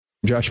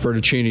Josh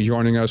Bertaccini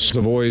joining us,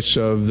 the voice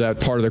of that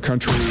part of the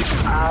country.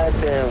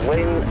 I've been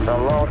waiting a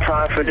long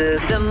time for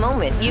this. The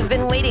moment you've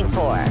been waiting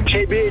for.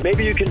 JB,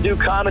 maybe you can do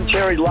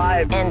commentary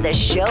live. And the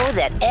show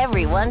that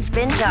everyone's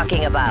been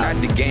talking about. Not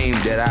the game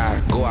that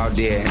I go out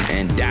there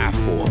and die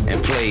for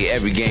and play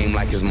every game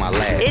like it's my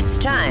last. It's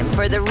time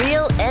for the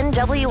Real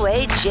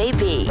NWA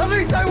JB. At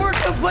least I work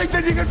someplace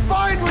that you can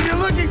find when you're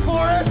looking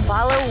for it.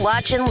 Follow,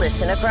 watch, and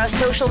listen across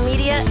social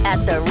media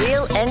at the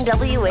Real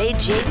NWA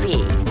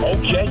JB.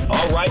 Okay,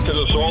 all right, because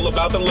it's all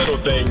about the little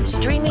things.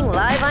 Streaming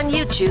live on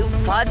YouTube,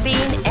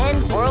 Podbean,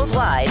 and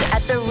worldwide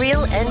at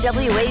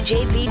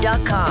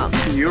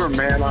therealnwajb.com. You were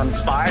man on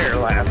fire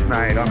last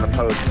night on the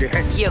post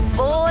game. Your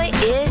boy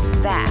is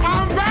back.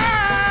 I'm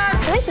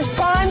back! This is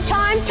prime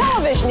time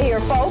television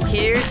here, folks.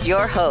 Here's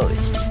your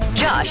host,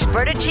 Josh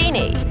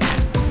Bertaccini.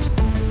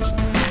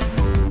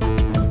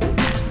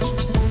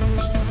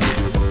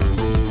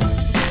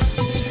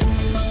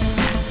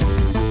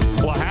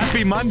 Well,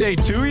 happy Monday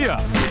to you.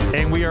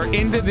 And we are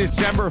into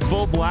December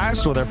full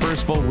blast with our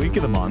first full week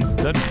of the month.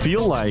 Doesn't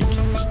feel like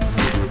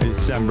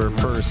December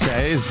per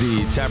se as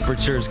the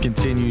temperatures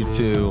continue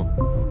to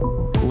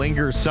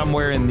linger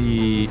somewhere in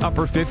the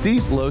upper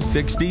 50s, low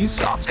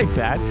 60s. I'll take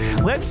that.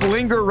 Let's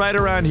linger right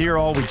around here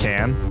all we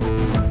can.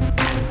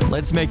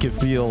 Let's make it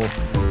feel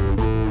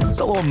it's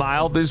a little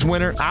mild this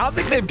winter. I don't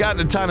think they've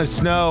gotten a ton of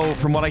snow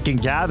from what I can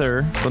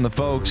gather from the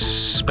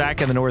folks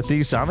back in the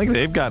Northeast. I don't think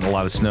they've gotten a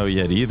lot of snow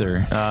yet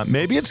either.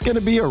 Maybe it's going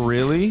to be a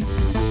really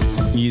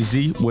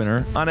easy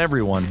winter on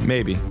everyone.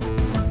 Maybe.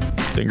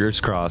 Fingers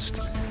crossed.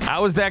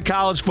 How was that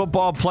college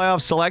football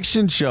playoff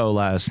selection show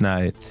last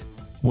night?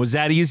 Was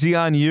that easy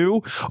on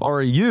you, or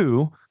are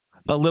you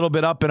a little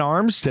bit up in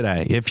arms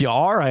today? If you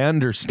are, I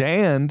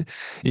understand.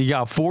 You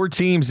got 4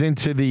 teams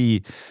into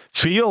the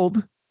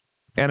field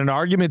and an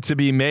argument to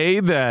be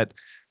made that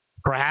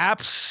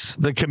perhaps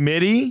the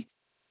committee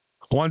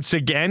once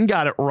again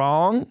got it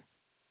wrong.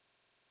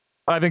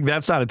 I think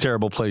that's not a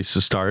terrible place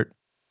to start.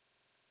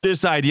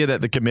 This idea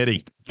that the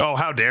committee, oh,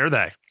 how dare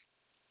they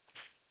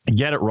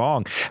get it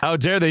wrong? How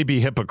dare they be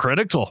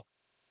hypocritical?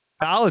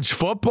 College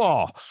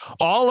football,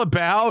 all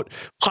about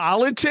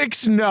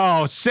politics?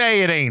 No,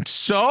 say it ain't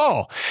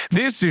so.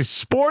 This is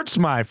sports,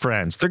 my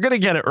friends. They're going to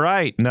get it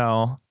right.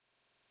 No,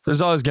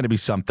 there's always going to be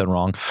something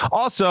wrong.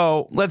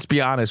 Also, let's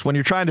be honest. When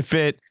you're trying to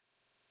fit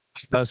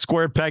a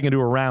square peg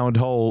into a round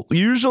hole,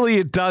 usually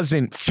it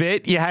doesn't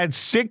fit. You had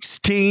 6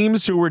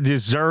 teams who were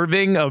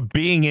deserving of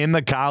being in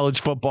the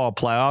college football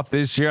playoff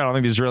this year. I don't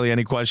think there's really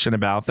any question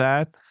about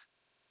that.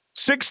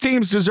 6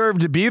 teams deserve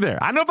to be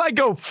there. I don't know if I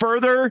go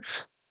further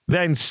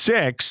than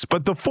 6,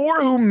 but the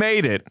 4 who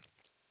made it,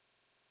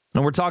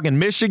 and we're talking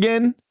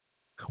Michigan,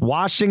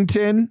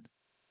 Washington,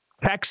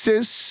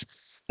 Texas,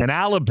 and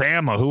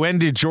Alabama, who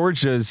ended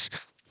Georgia's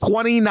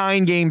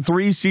 29-game,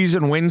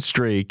 3-season win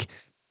streak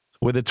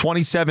with a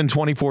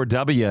 27-24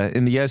 W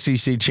in the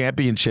SEC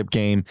championship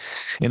game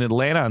in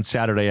Atlanta on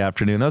Saturday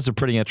afternoon. That was a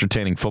pretty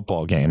entertaining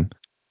football game.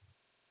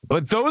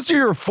 But those are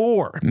your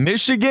 4: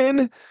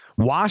 Michigan,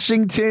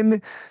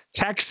 Washington,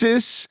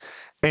 Texas,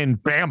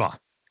 and Bama.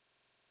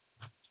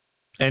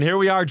 And here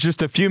we are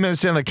just a few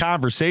minutes in the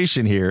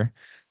conversation here,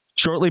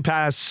 shortly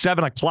past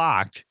 7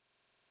 o'clock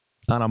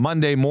on a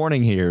Monday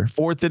morning here,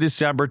 4th of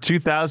December,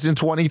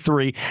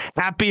 2023.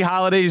 Happy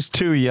holidays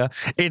to you.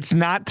 It's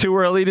not too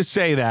early to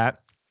say that.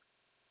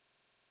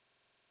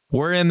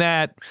 We're in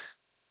that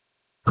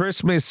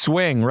Christmas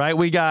swing, right?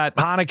 We got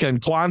Hanukkah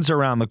and Kwanzaa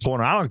around the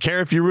corner. I don't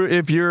care if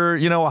you're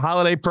a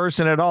holiday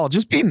person at all.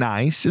 Just be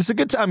nice. It's a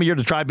good time of year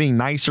to try being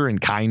nicer and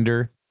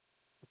kinder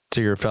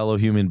to your fellow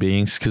human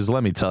beings. Because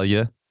let me tell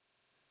you,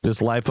 this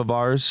life of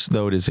ours,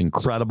 though it is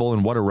incredible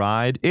and what a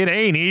ride, it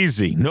ain't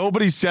easy.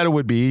 Nobody said it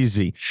would be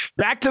easy.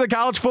 Back to the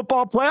College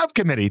Football Playoff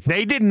Committee.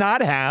 They did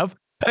not have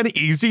an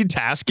easy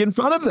task in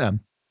front of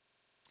them.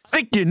 I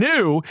think you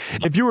knew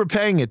if you were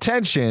paying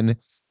attention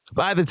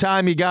by the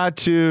time you got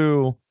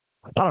to,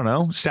 I don't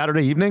know,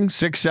 Saturday evening,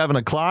 6, 7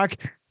 o'clock,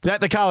 that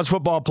the College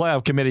Football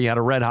Playoff Committee had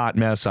a red-hot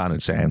mess on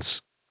its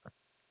hands.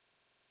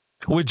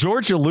 With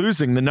Georgia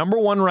losing, the number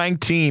 1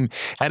 ranked team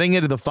heading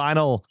into the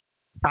final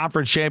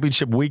conference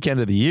championship weekend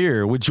of the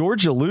year, with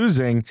Georgia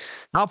losing,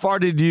 how far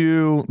did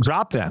you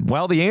drop them?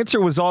 Well, the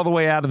answer was all the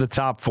way out of the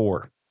top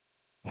 4.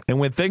 And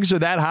when things are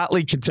that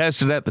hotly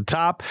contested at the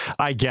top,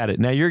 I get it.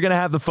 Now, you're going to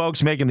have the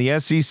folks making the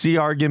SEC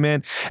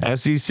argument,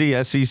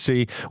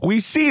 SEC. We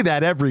see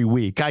that every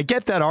week. I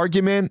get that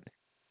argument.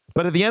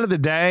 But at the end of the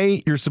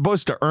day, you're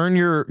supposed to earn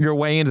your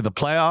way into the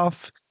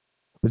playoff.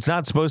 It's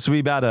not supposed to be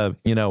about a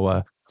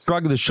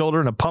shrug of the shoulder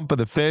and a pump of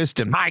the fist.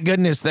 And my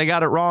goodness, they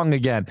got it wrong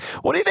again.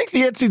 What do you think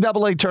the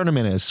NCAA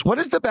tournament is? What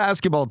is the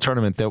basketball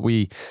tournament that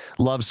we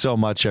love so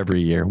much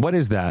every year? What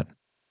is that?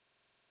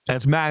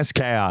 That's mass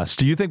chaos.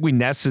 Do you think we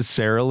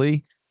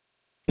necessarily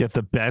get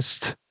the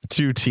best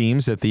 2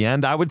 teams at the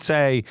end? I would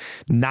say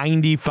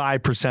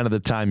 95% of the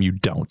time you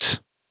don't.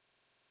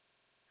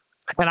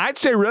 And I'd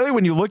say really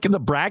when you look at the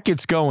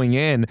brackets going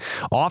in,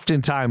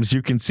 oftentimes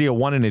you can see a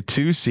 1 and a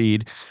 2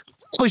 seed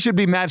probably should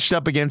be matched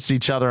up against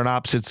each other on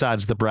opposite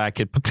sides of the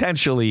bracket,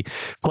 potentially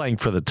playing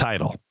for the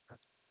title.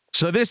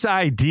 So this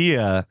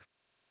idea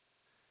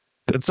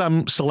that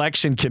some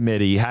selection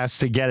committee has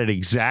to get it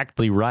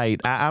exactly right,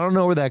 I don't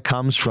know where that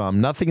comes from.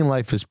 Nothing in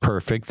life is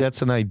perfect.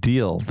 That's an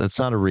ideal. That's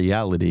not a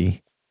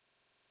reality.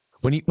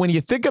 When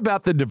you think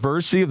about the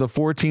diversity of the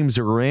 4 teams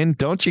that we're in,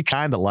 don't you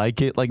kind of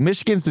like it? Like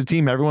Michigan's the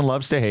team everyone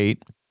loves to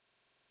hate.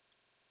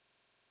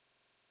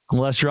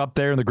 Unless you're up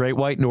there in the Great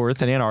White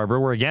North in Ann Arbor,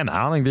 where, again,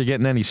 I don't think they're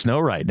getting any snow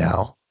right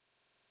now.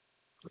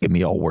 Get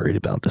me all worried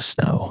about the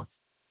snow.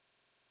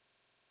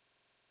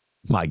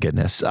 My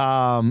goodness.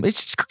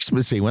 It's just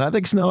Christmassy. When I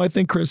think snow, I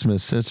think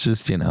Christmas. It's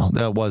just,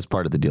 that was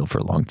part of the deal for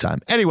a long time.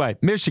 Anyway,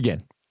 Michigan.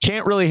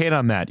 Can't really hate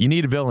on that. You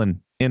need a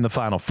villain in the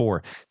Final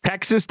Four.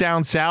 Texas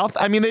down south.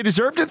 I mean, they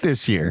deserved it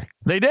this year.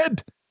 They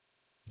did.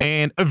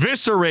 And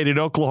eviscerated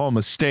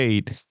Oklahoma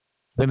State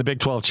in the Big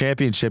 12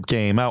 championship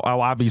game. I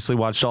obviously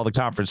watched all the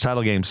conference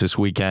title games this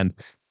weekend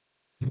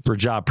for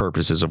job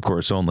purposes, of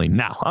course, only.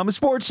 Now, I'm a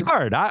sports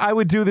nerd. I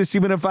would do this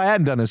even if I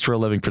hadn't done this for a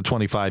living for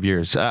 25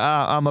 years.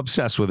 I'm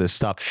obsessed with this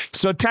stuff.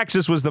 So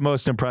Texas was the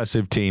most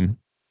impressive team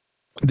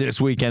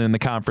this weekend in the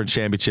conference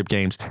championship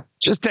games.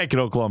 Just taking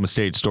Oklahoma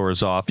State's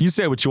doors off. You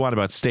say what you want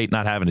about State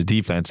not having a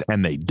defense,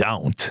 and they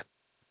don't.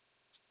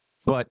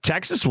 But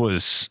Texas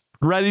was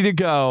ready to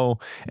go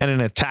and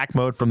in attack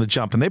mode from the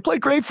jump. And they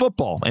played great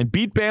football and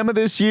beat Bama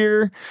this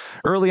year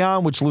early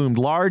on, which loomed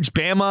large.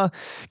 Bama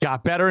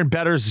got better and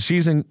better as the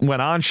season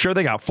went on. Sure,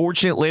 they got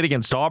fortunate late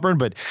against Auburn,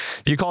 but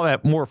do you call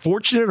that more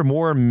fortunate or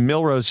more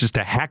Milroe's just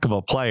a heck of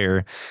a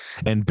player?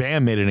 And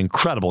Bam made an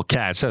incredible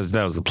catch.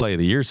 That was the play of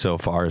the year so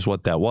far is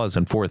what that was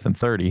in 4th and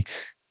 30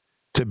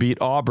 to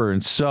beat Auburn.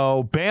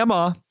 So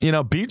Bama,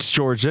 beats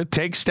Georgia,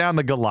 takes down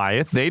the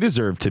Goliath. They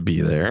deserve to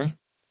be there.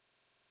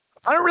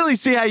 I don't really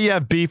see how you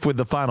have beef with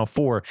the Final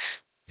Four.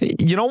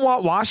 You don't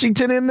want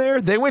Washington in there?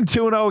 They went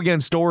 2-0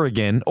 against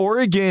Oregon.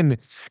 Oregon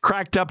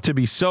cracked up to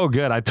be so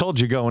good. I told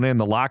you going in,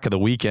 the lock of the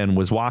weekend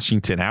was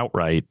Washington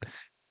outright.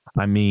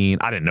 I mean,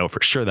 I didn't know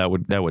for sure that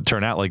would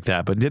turn out like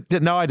that, but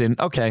no, I didn't.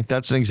 Okay,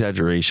 that's an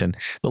exaggeration.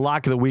 The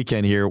lock of the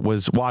weekend here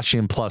was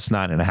Washington plus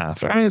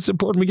 9.5. All right, it's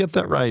important we get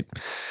that right.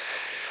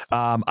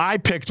 I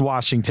picked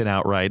Washington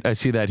outright. I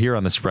see that here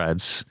on the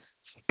spreads.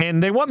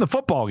 And they won the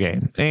football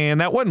game, and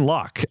that wasn't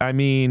luck. I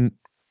mean,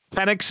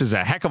 Penix is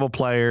a heck of a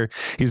player.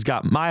 He's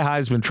got my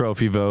Heisman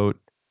Trophy vote.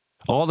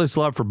 All this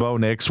love for Bo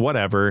Nix,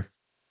 whatever.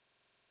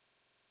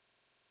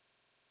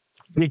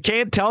 You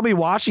can't tell me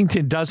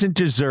Washington doesn't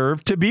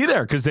deserve to be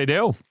there, because they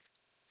do.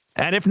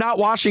 And if not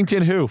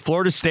Washington, who?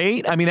 Florida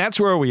State? I mean, that's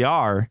where we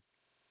are.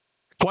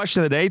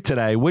 Question of the day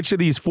today, which of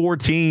these 4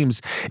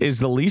 teams is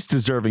the least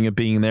deserving of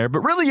being there?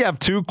 But really you have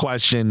 2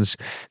 questions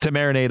to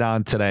marinate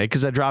on today,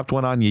 because I dropped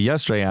one on you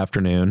yesterday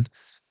afternoon.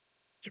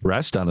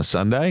 Rest on a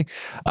Sunday.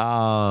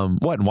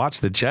 And watch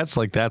the Jets?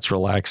 Like, that's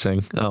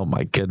relaxing. Oh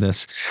my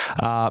goodness.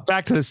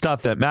 Back to the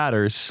stuff that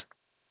matters.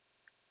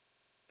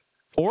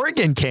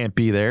 Oregon can't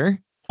be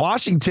there.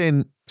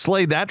 Washington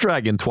slayed that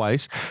dragon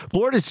twice.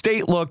 Florida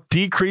State looked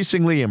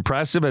decreasingly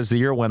impressive as the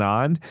year went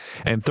on,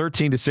 and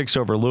 13-6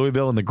 over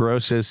Louisville in the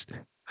grossest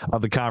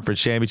of the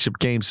conference championship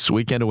games this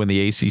weekend to win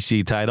the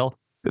ACC title.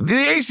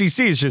 The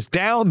ACC is just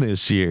down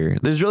this year.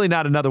 There's really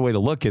not another way to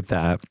look at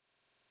that.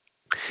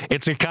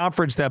 It's a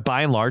conference that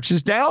by and large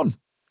is down.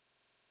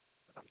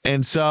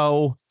 And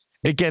so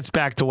it gets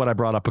back to what I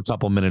brought up a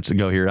couple minutes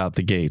ago here out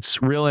the gates.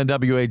 Real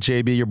NWA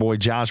JB, your boy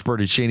Josh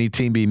Bertuccini,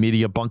 Team B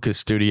Media, Bunkus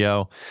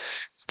Studio.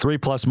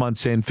 3+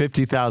 months in,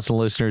 50,000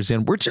 listeners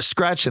in. We're just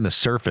scratching the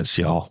surface,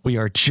 y'all. We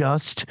are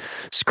just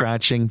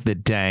scratching the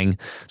dang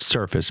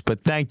surface.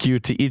 But thank you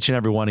to each and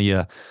every one of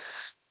you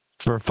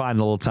for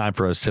finding a little time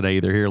for us today,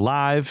 either here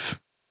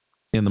live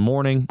in the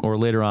morning or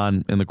later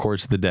on in the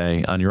course of the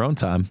day on your own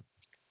time.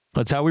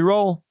 That's how we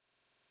roll.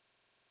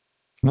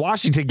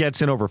 Washington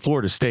gets in over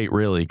Florida State,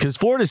 really, because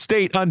Florida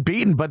State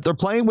unbeaten, but they're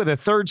playing with a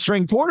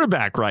 3rd-string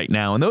quarterback right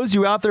now. And those of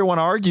you out there want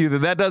to argue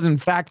that doesn't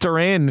factor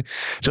in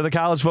to the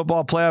College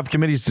Football Playoff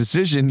Committee's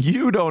decision,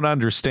 you don't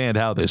understand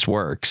how this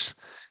works.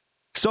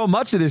 So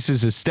much of this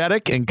is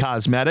aesthetic and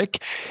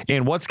cosmetic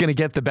and what's going to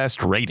get the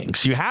best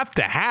ratings. You have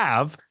to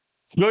have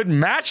good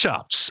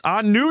matchups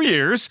on New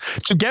Year's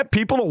to get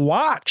people to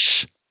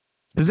watch.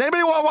 Does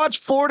anybody want to watch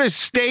Florida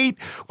State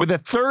with a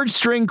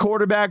 3rd-string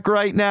quarterback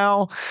right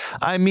now?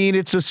 I mean,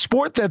 it's a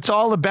sport that's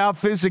all about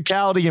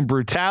physicality and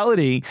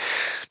brutality.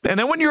 And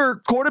then when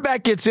your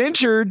quarterback gets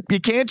injured, you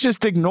can't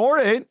just ignore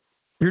it.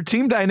 Your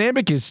team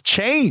dynamic has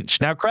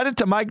changed. Now, credit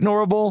to Mike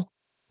Norvell.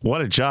 What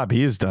a job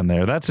he has done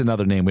there. That's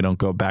another name we don't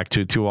go back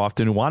to too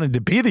often, who wanted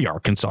to be the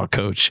Arkansas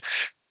coach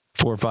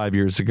 4 or 5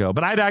 years ago.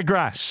 But I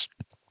digress.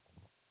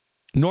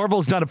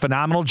 Norvell's done a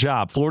phenomenal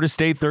job. Florida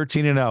State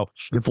 13-0.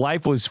 If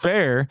life was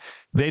fair,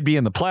 they'd be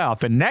in the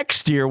playoff. And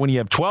next year, when you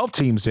have 12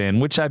 teams in,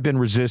 which I've been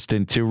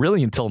resistant to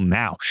really until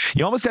now,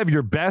 you almost have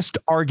your best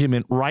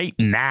argument right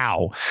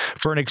now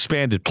for an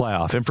expanded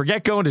playoff. And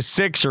forget going to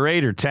 6 or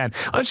 8 or 10.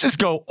 Let's just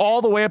go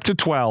all the way up to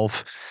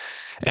 12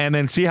 and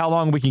then see how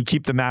long we can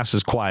keep the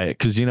masses quiet.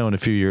 Because, in a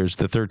few years,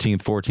 the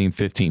 13th, 14th,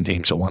 15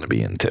 teams will want to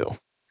be in too.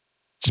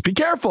 Just be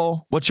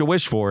careful what you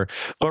wish for.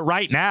 But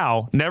right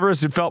now, never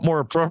has it felt more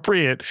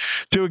appropriate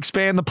to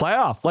expand the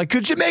playoff. Like,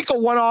 could you make a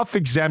one-off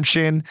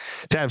exemption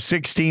to have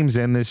 6 teams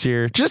in this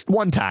year? Just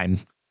one time.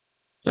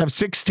 Have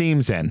 6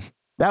 teams in.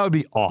 That would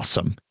be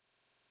awesome.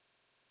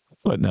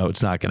 But no,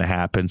 it's not going to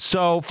happen.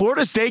 So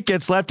Florida State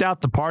gets left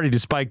out the party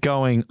despite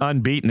going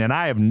unbeaten, and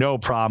I have no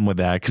problem with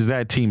that because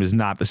that team is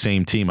not the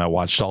same team I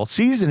watched all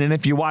season. And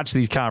if you watch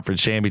these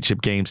conference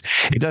championship games,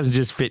 it doesn't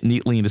just fit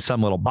neatly into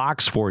some little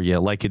box for you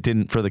like it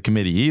didn't for the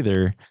committee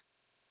either.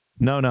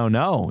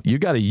 No. You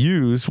got to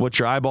use what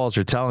your eyeballs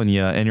are telling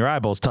you, and your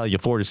eyeballs tell you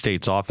Florida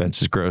State's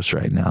offense is gross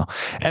right now.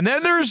 And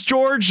then there's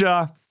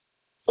Georgia.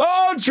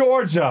 Oh,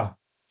 Georgia.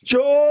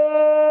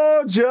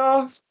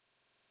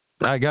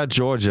 I got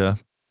Georgia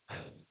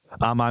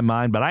on my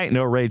mind, but I ain't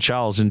no Ray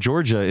Charles, and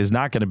Georgia is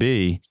not going to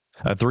be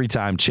a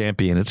 3-time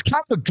champion. It's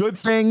kind of a good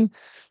thing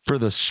for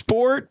the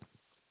sport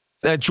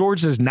that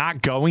Georgia's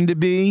not going to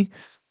be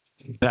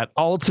that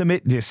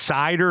ultimate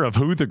decider of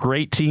who the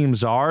great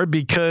teams are,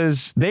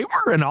 because they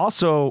were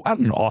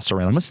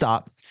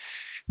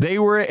They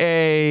were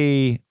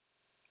a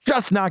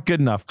just not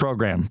good enough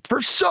program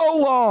for so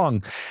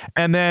long.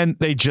 And then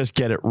they just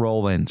get it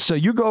rolling. So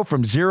you go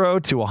from 0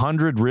 to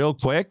 100 real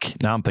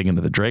quick. Now I'm thinking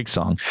of the Drake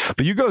song,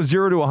 but you go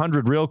 0 to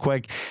 100 real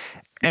quick,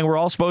 and we're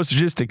all supposed to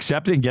just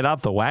accept it and get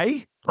out the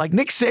way. Like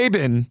Nick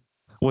Saban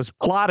was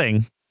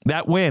plotting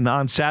that win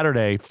on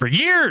Saturday for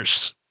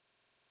years.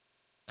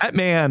 That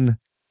man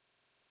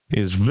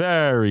is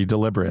very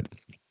deliberate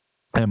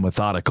and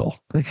methodical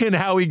in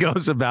how he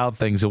goes about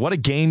things. And what a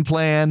game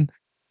plan.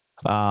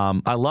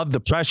 I love the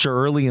pressure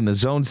early in the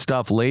zone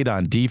stuff late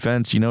on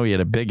defense. You know, he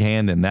had a big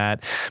hand in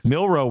that.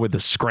 Milroe with the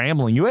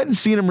scrambling. You hadn't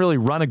seen him really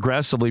run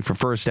aggressively for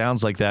first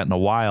downs like that in a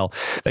while.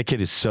 That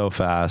kid is so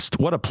fast.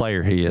 What a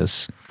player he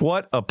is.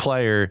 What a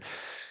player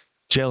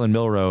Jalen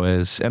Milroe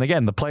is. And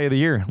again, the play of the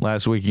year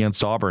last week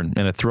against Auburn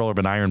in a thriller of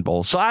an Iron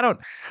Bowl. So I'm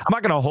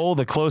not going to hold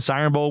a close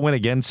Iron Bowl win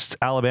against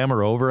Alabama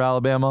or over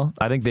Alabama.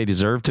 I think they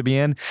deserve to be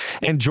in.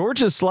 And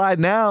Georgia's slide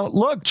now.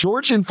 Look,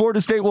 Georgia and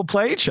Florida State will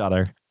play each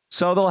other.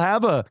 So they'll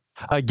have a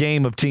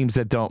game of teams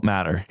that don't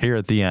matter here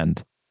at the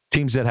end.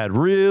 Teams that had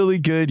really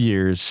good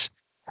years.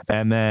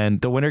 And then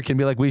the winner can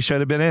be like, we should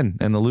have been in.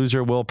 And the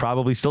loser will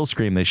probably still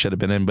scream they should have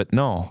been in. But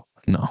no.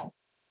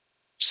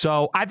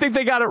 So I think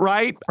they got it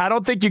right. I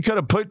don't think you could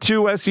have put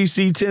 2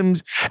 SEC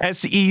teams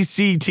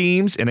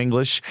in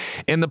English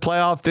in the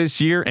playoff this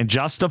year and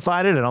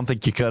justified it. I don't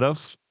think you could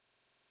have.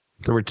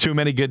 There were too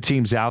many good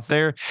teams out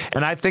there.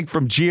 And I think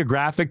from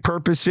geographic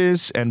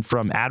purposes and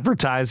from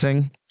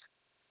advertising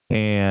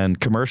and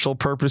commercial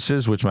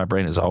purposes, which my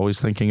brain is always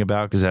thinking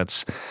about because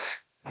that's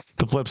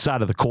the flip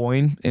side of the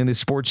coin in the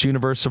sports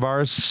universe of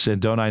ours.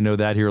 And don't I know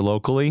that here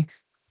locally?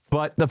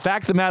 But the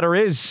fact of the matter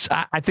is,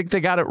 I think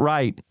they got it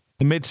right.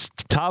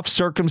 Amidst tough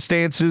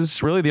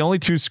circumstances, really the only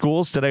 2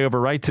 schools today have a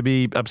right to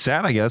be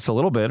upset, I guess, a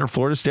little bit, are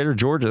Florida State or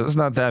Georgia. There's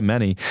not that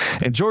many.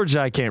 And Georgia,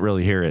 I can't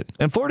really hear it.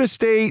 And Florida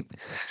State,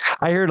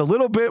 I hear it a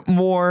little bit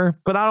more,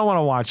 but I don't want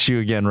to watch you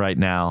again right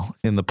now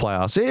in the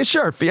playoffs. Yeah,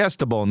 sure,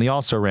 Fiesta Bowl and the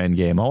also-ran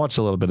game. I'll watch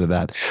a little bit of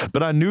that.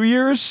 But on New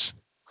Year's,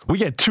 we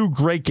get 2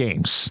 great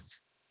games.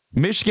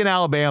 Michigan,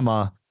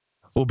 Alabama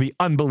will be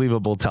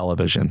unbelievable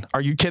television.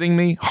 Are you kidding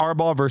me?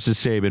 Harbaugh versus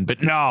Saban.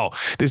 But no,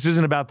 this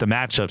isn't about the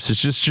matchups.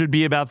 This just should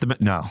be about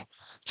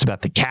it's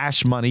about the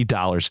cash money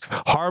dollars.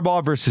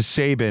 Harbaugh versus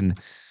Saban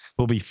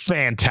will be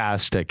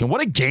fantastic. And what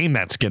a game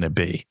that's going to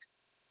be.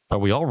 Are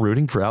we all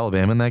rooting for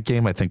Alabama in that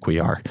game? I think we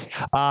are.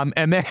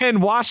 And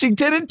then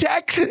Washington and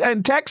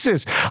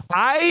Texas.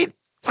 I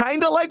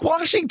kind of like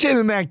Washington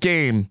in that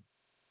game.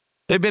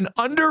 They've been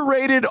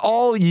underrated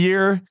all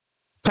year.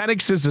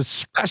 Penix is a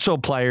special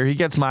player. He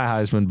gets my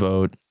Heisman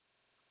vote.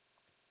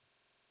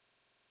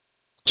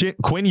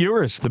 Quinn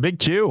Ewers, the big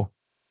Q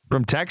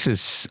from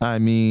Texas. I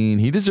mean,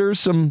 he deserves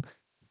some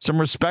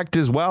respect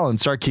as well. And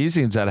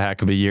Sarkisian's had a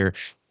heck of a year.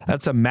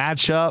 That's a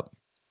matchup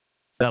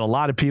that a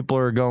lot of people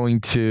are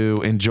going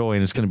to enjoy,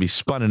 and it's going to be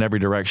spun in every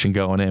direction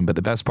going in. But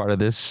the best part of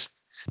this,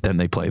 then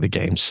they play the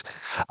games.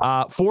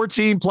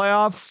 4-team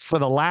playoff for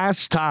the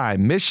last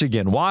time.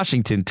 Michigan,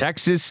 Washington,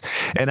 Texas,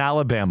 and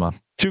Alabama.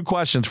 2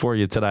 questions for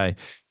you today.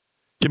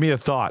 Give me a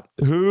thought.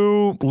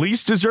 Who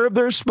least deserved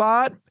their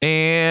spot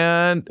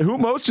and who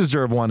most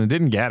deserved one and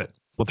didn't get it?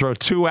 We'll throw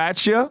 2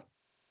 at you.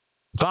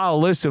 Follow,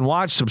 listen,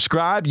 watch,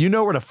 subscribe. You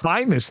know where to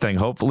find this thing,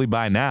 hopefully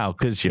by now,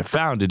 because you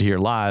found it here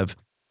live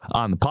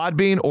on the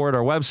Podbean or at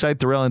our website,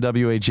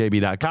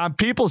 therealnwajb.com.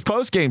 People's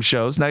postgame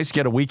shows. Nice to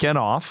get a weekend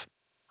off.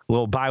 A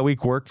little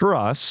bye-week work for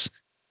us.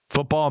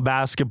 Football and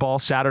basketball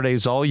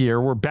Saturdays all year.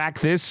 We're back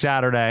this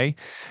Saturday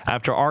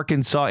after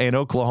Arkansas and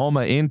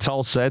Oklahoma in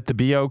Tulsa at the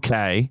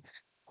BOK.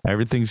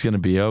 Everything's going to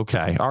be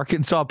okay.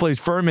 Arkansas plays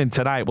Furman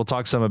tonight. We'll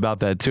talk some about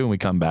that too when we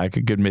come back.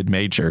 A good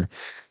mid-major.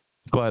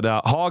 But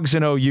Hogs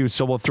and OU,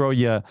 so we'll throw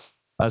you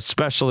a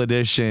special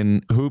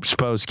edition Hoops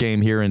post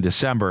game here in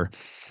December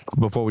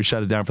before we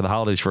shut it down for the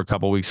holidays for a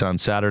couple weeks on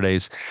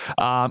Saturdays.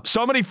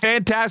 So many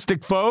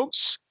fantastic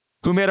folks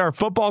who made our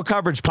football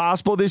coverage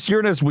possible this year.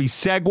 And as we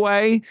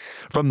segue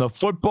from the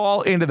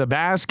football into the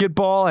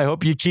basketball, I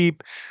hope you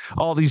keep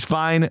all these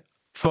fine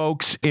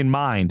folks in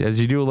mind as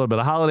you do a little bit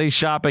of holiday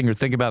shopping or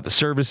think about the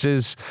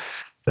services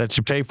that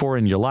you pay for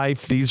in your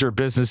life. These are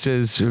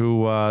businesses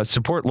who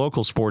support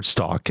local sports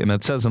talk, and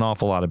that says an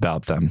awful lot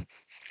about them.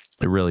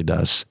 It really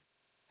does.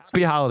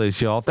 Happy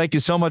holidays, y'all. Thank you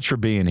so much for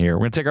being here.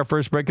 We're going to take our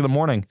first break of the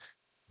morning.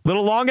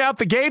 Little long out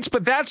the gates,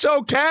 but that's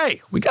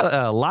okay. We got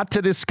a lot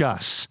to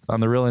discuss on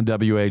the Real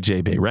NWA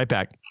JB. Right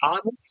back.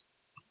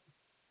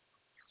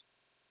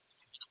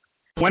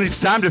 When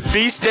it's time to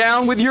feast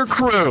down with your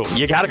crew,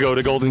 you got to go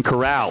to Golden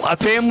Corral, a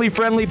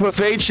family-friendly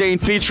buffet chain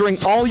featuring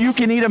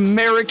all-you-can-eat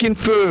American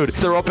food.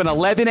 They're open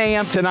 11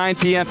 a.m. to 9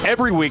 p.m.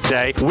 every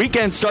weekday.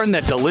 Weekends starting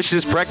that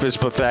delicious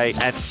breakfast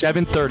buffet at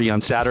 7:30 on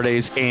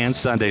Saturdays and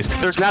Sundays.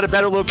 There's not a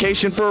better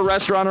location for a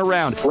restaurant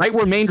around. Right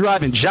where Main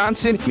Drive in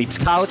Johnson meets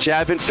College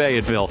Ave in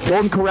Fayetteville.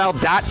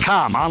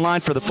 GoldenCorral.com,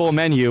 online for the full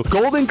menu.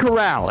 Golden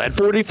Corral at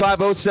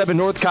 4507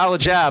 North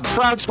College Ave.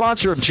 Proud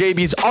sponsor of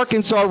JB's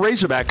Arkansas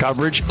Razorback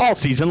coverage all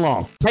season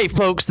long. Hey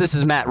folks, this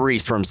is Matt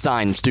Reese from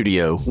Sign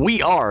Studio.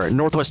 We are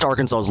Northwest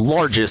Arkansas's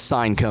largest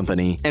sign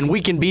company, and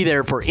we can be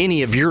there for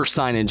any of your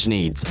signage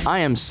needs. I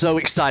am so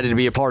excited to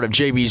be a part of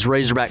JB's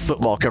Razorback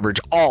football coverage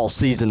all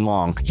season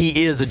long.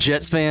 He is a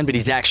Jets fan, but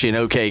he's actually an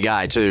okay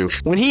guy too.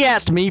 When he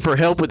asked me for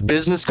help with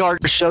business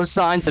cards, show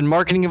signs, and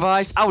marketing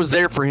advice, I was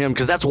there for him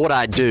because that's what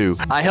I do.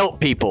 I help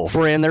people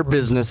brand their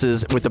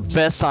businesses with the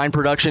best sign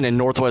production in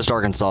Northwest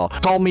Arkansas.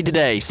 Call me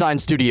today, Sign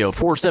Studio,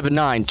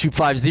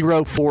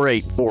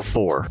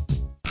 479-250-4844.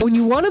 When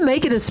you want to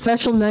make it a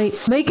special night,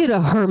 make it a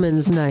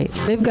Herman's night.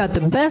 They've got the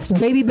best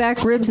baby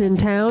back ribs in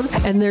town,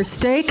 and their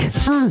steak,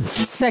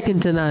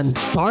 second to none.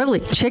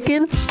 Garlic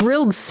chicken,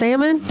 grilled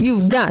salmon,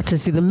 you've got to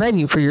see the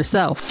menu for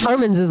yourself.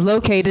 Herman's is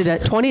located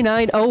at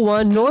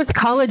 2901 North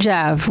College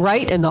Ave,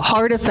 right in the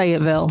heart of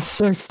Fayetteville.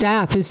 Their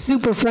staff is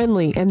super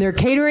friendly, and their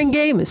catering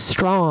game is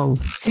strong.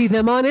 See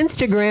them on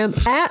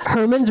Instagram at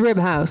Herman's Rib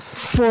House.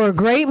 For a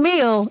great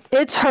meal,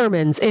 it's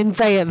Herman's in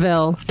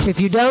Fayetteville. If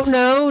you don't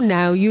know,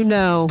 now you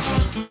know.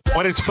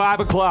 When it's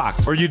 5 o'clock,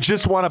 or you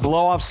just want to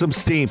blow off some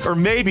steam, or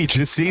maybe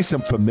just see some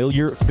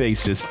familiar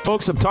faces.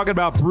 Folks, I'm talking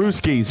about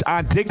Brewski's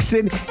on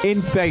Dixon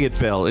in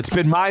Fayetteville. It's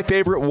been my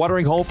favorite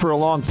watering hole for a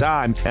long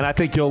time, and I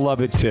think you'll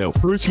love it too.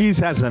 Brewski's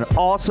has an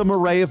awesome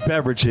array of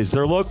beverages.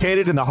 They're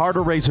located in the heart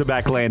of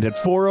Razorback Land at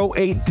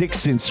 408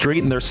 Dixon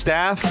Street, and their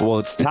staff, well,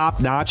 it's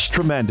top-notch,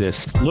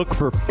 tremendous. Look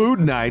for food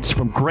nights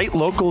from great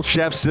local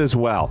chefs as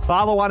well.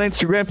 Follow on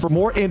Instagram for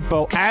more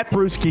info at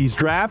Brewski's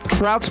Draft,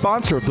 proud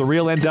sponsor of the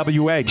Real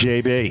NWA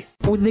JB.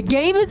 When the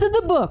game is in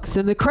the books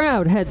and the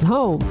crowd heads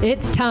home,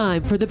 it's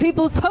time for the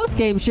People's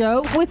Postgame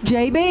Show with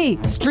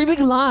JB.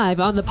 Streaming live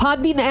on the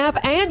Podbean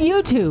app and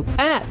YouTube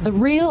at The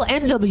Real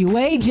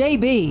NWA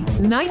JB.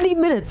 90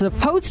 minutes of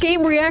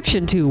postgame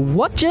reaction to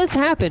what just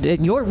happened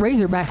in your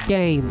Razorback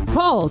game.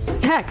 Calls,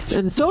 texts,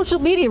 and social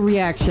media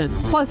reaction,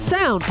 plus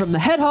sound from the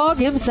head hog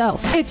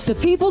himself. It's the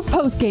People's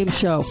Postgame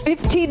Show,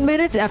 15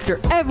 minutes after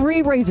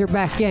every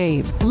Razorback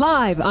game.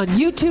 Live on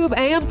YouTube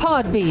and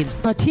Podbean,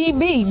 a Team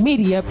B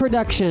media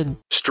production.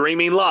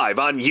 Streaming live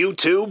on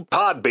YouTube,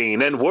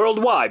 Podbean, and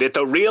worldwide at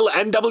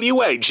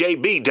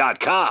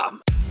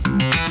therealnwajb.com.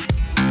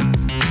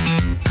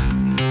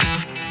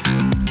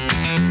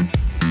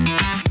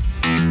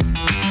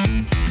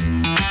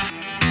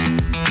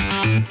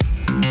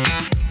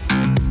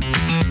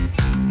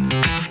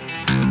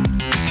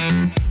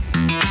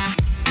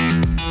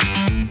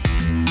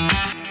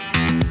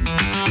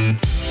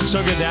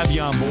 So good to have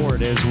you on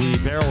board as we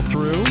barrel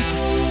through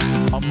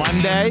a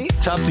Monday.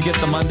 Tough to get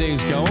the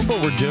Mondays going,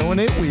 but we're doing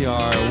it. We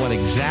are,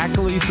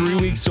 exactly 3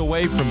 weeks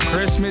away from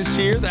Christmas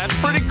here. That's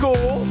pretty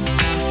cool.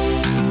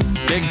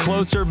 Getting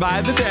closer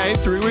by the day.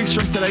 3 weeks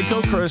from today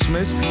till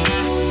Christmas.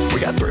 We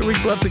got 3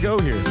 weeks left to go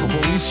here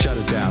before we shut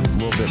it down a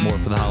little bit more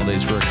for the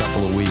holidays for a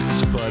couple of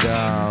weeks. But,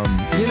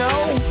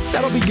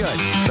 that'll be good.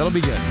 That'll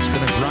be good. It's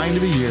been a grind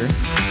of a year.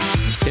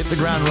 Hit the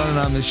ground running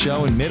on this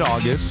show in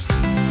mid-August.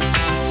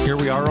 Here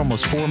we are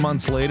almost 4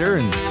 months later,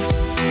 and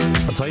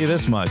I'll tell you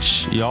this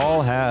much.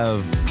 Y'all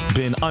have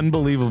been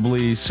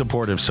unbelievably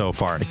supportive so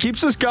far. It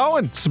keeps us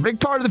going. It's a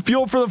big part of the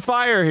fuel for the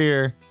fire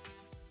here.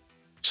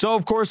 So,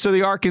 of course, are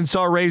the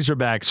Arkansas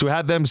Razorbacks, who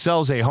have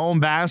themselves a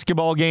home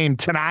basketball game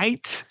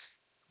tonight.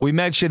 We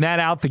mentioned that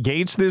out the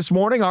gates this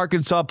morning.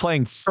 Arkansas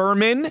playing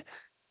Furman.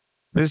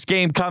 This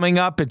game coming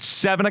up at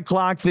 7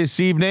 o'clock this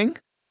evening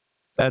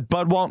at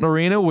Bud Walton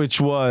Arena, which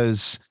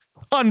was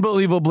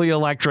unbelievably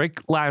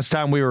electric last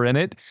time we were in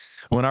it,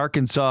 when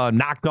Arkansas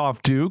knocked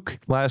off Duke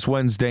last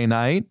Wednesday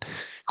night,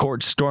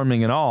 court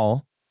storming and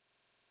all.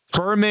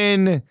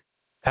 Furman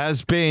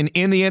has been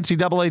in the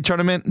NCAA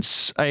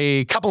tournament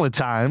a couple of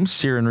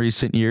times here in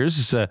recent years.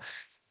 It's a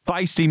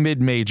feisty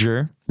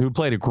mid-major who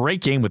played a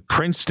great game with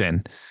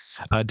Princeton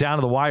down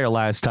to the wire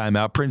last time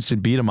out.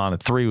 Princeton beat them on a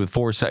 3 with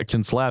 4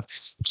 seconds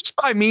left. Just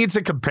by means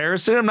of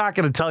comparison, I'm not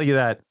going to tell you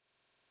that,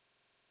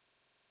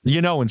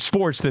 in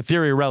sports, the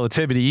theory of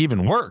relativity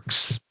even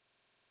works.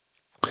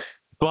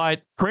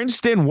 But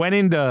Princeton went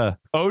into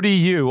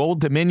ODU,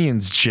 Old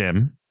Dominion's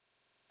gym,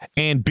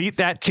 and beat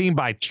that team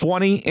by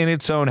 20 in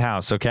its own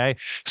house, okay?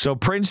 So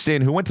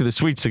Princeton, who went to the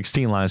Sweet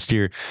 16 last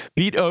year,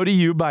 beat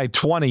ODU by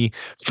 20.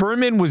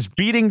 Furman was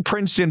beating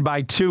Princeton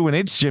by 2 in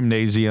its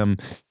gymnasium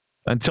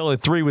until a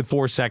 3 with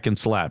 4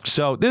 seconds left.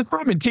 So this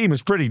Furman team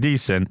is pretty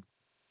decent.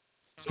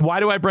 Why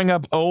do I bring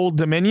up Old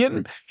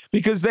Dominion?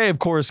 Because they, of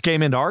course,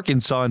 came into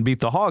Arkansas and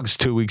beat the Hogs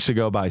 2 weeks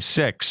ago by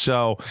 6.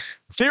 So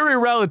theory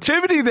of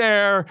relativity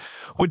there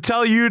would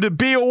tell you to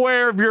be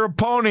aware of your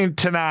opponent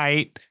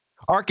tonight.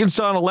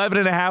 Arkansas, an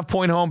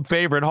 11.5-point home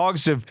favorite.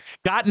 Hogs have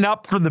gotten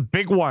up for the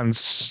big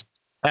ones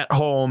at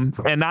home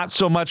and not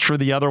so much for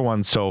the other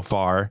ones so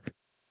far.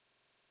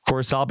 Of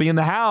course, I'll be in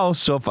the house,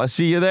 so if I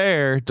see you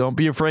there, don't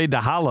be afraid to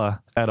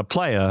holla at a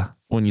playa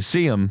when you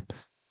see him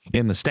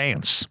in the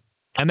stands.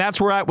 And that's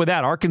where we're at with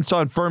that.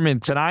 Arkansas and Furman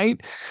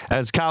tonight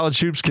as college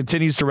hoops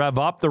continues to rev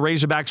up. The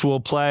Razorbacks will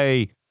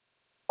play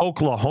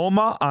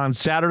Oklahoma on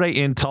Saturday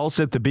in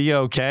Tulsa at the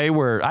BOK,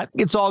 where I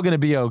think it's all going to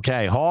be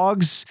okay.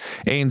 Hogs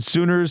and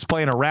Sooners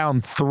playing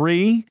around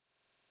 3.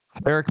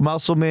 Eric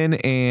Musselman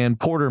and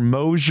Porter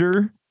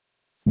Mosier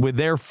with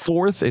their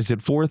 4th. Is it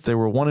 4th? They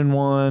were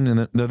 1-1.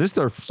 And no, this is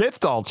their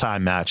 5th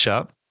all-time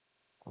matchup.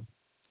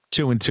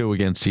 2-2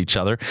 against each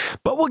other.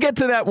 But we'll get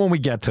to that when we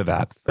get to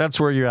that. That's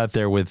where you're at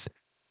there with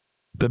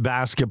the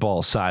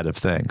basketball side of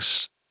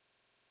things.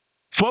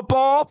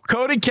 Football,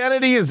 Cody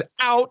Kennedy is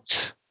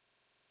out.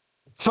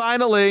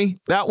 Finally,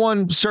 that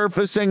one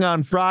surfacing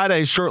on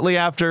Friday shortly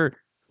after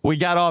we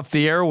got off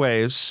the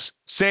airwaves.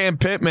 Sam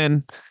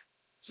Pittman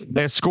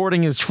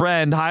escorting his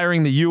friend,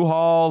 hiring the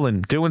U-Haul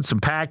and doing some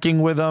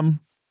packing with him.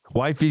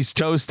 Wifey's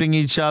toasting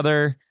each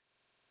other.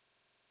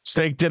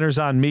 Steak dinner's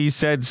on me,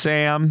 said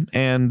Sam.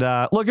 And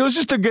look, it was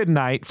just a good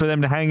night for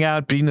them to hang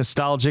out, be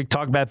nostalgic,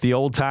 talk about the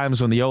old times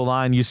when the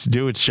O-line used to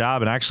do its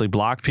job and actually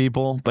block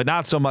people, but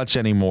not so much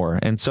anymore.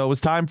 And so it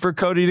was time for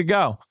Cody to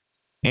go.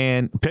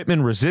 And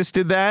Pittman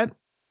resisted that.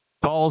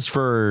 Calls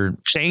for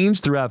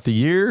change throughout the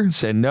year.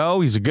 Said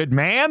no, he's a good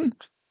man.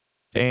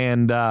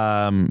 And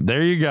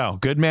there you go.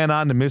 Good man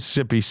on to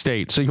Mississippi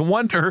State. So you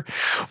wonder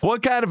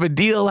what kind of a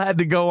deal had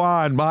to go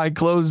on behind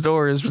closed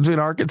doors between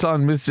Arkansas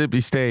and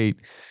Mississippi State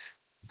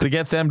to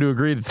get them to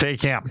agree to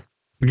take him.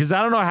 Because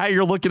I don't know how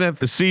you're looking at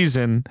the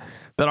season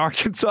that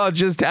Arkansas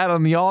just had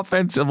on the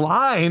offensive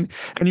line,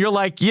 and you're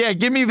like, yeah,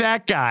 give me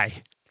that guy.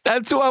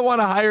 That's who I want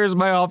to hire as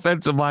my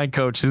offensive line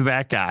coach, is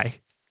that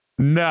guy.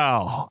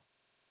 No.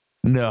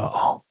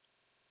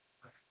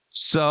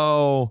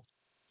 So,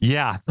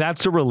 yeah,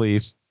 that's a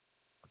relief.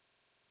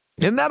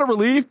 Isn't that a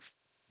relief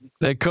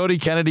that Cody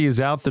Kennedy is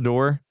out the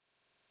door?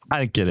 I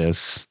think it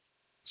is.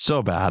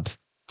 So bad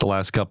the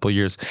last couple of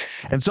years.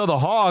 And so the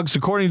Hogs,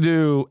 according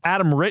to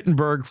Adam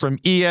Rittenberg from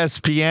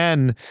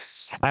ESPN,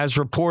 as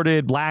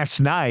reported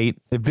last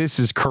night, if this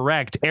is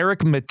correct, Eric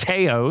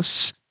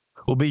Mateos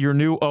will be your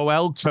new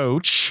OL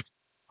coach.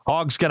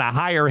 Hogs going to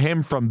hire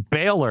him from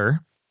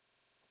Baylor.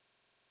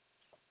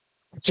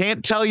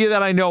 Can't tell you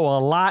that I know a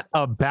lot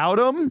about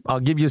him. I'll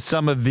give you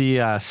some of the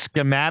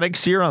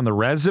schematics here on the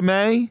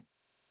resume.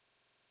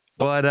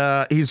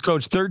 But he's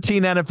coached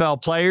 13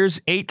 NFL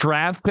players, 8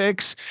 draft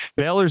picks.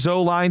 Baylor's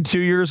O-line 2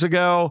 years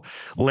ago,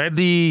 led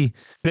the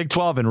Big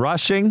 12 in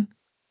rushing,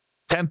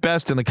 10th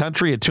best in the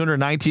country at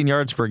 219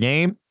 yards per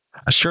game.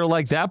 I sure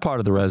like that part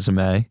of the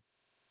resume.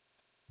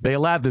 They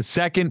allowed the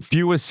second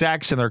fewest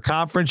sacks in their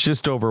conference,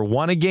 just over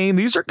 1 a game.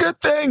 These are good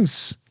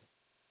things.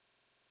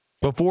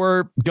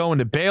 Before going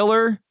to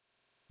Baylor,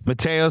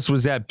 Mateos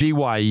was at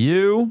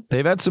BYU.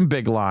 They've had some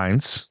big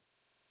lines.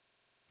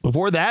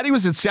 Before that, he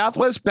was at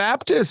Southwest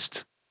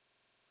Baptist.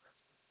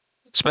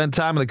 Spent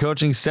time in the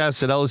coaching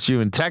staffs at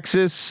LSU in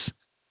Texas.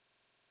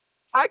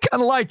 I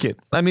kind of like it.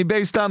 I mean,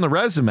 based on the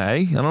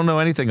resume, I don't know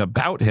anything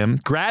about him.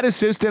 Grad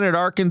assistant at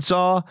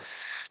Arkansas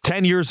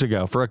 10 years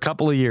ago for a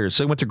couple of years.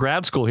 So he went to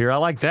grad school here. I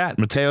like that.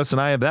 Mateos and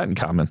I have that in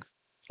common.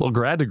 A little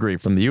grad degree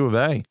from the U of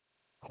A.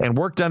 And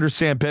worked under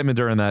Sam Pittman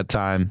during that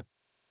time.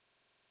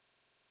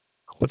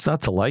 What's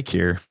not to like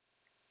here?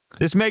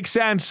 This makes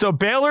sense. So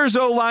Baylor's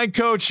O-line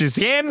coach is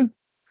in,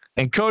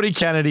 and Cody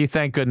Kennedy,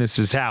 thank goodness,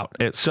 is out.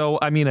 So,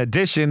 I mean,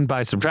 addition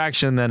by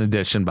subtraction, then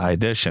addition by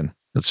addition.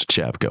 That's what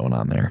you have going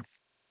on there.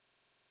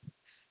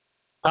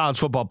 College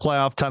football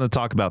playoff, ton of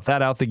talk about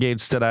that out the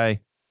gates today.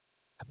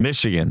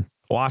 Michigan,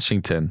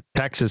 Washington,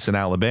 Texas, and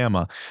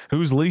Alabama.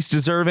 Who's least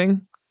deserving?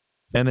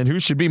 And then who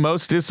should be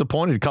most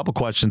disappointed? A couple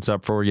questions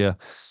up for you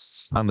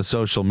on the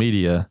social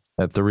media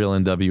at the Real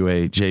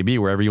NWA JB,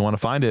 wherever you want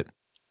to find it.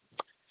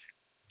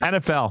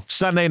 NFL,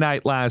 Sunday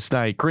night last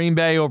night. Green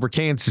Bay over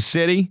Kansas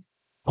City,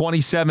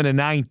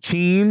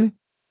 27-19.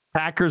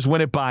 Packers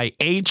win it by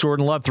 8.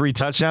 Jordan Love, 3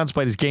 touchdowns,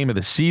 played his game of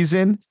the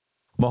season.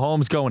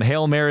 Mahomes going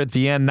Hail Mary at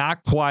the end,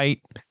 not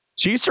quite.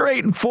 Chiefs are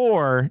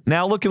 8-4,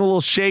 now looking a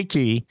little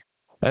shaky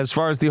as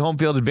far as the home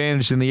field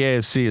advantage in the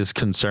AFC is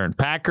concerned.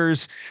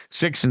 Packers,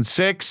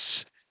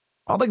 6-6.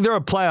 I don't think they're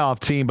a playoff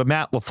team, but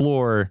Matt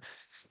LaFleur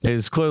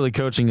is clearly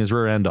coaching his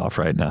rear end off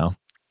right now.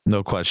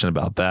 No question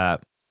about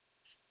that.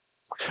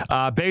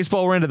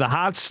 Baseball, we're into the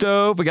hot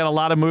stove. We got a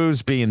lot of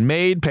moves being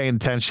made. Paying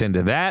attention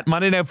to that.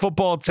 Monday Night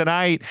Football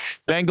tonight.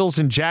 Bengals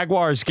and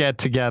Jaguars get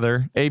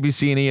together.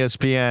 ABC and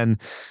ESPN.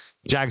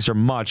 Jags are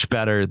much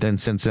better than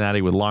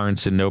Cincinnati with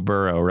Lawrence and no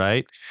Burrow,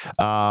 right?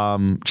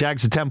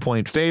 Jags a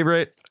 10-point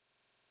favorite.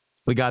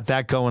 We got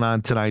that going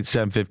on tonight,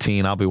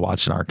 7:15. I'll be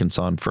watching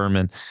Arkansas and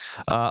Furman.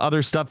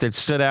 Other stuff that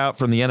stood out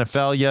from the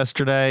NFL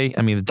yesterday.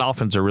 I mean, the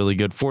Dolphins are really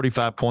good.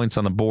 45 points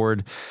on the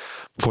board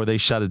before they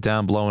shut it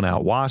down, blowing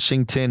out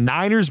Washington.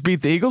 Niners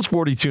beat the Eagles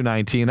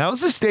 42-19. That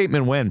was a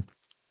statement win,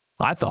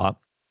 I thought.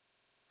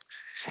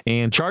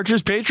 And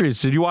Chargers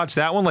Patriots. Did you watch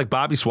that one like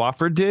Bobby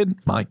Swafford did?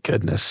 My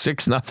goodness,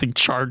 6-0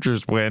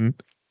 Chargers win.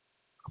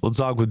 We'll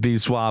talk with B.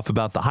 Swaff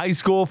about the high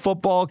school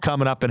football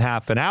coming up in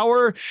half an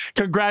hour.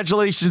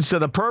 Congratulations to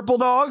the Purple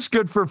Dogs.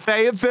 Good for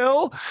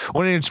Fayetteville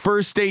winning its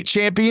first state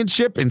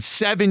championship in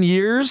 7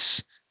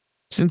 years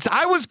since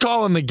I was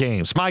calling the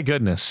games. My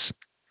goodness.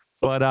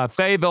 But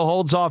Fayetteville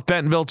holds off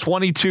Bentonville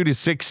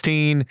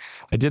 22-16.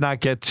 I did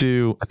not get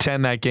to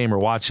attend that game or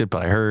watch it,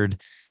 but I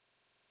heard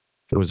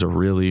it was a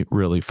really,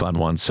 really fun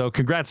one. So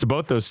congrats to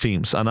both those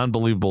teams on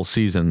unbelievable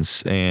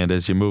seasons. And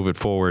as you move it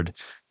forward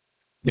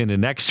into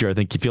next year, I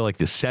think you feel like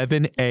the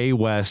 7A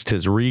West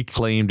has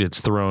reclaimed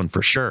its throne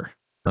for sure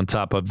on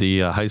top of the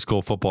high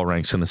school football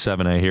ranks in the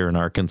 7A here in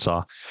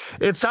Arkansas.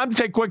 It's time to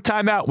take a quick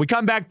time out. We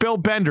come back, Bill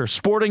Bender,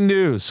 Sporting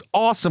News,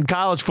 awesome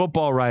college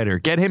football writer.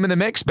 Get him in the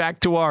mix. Back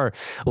to our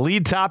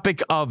lead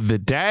topic of the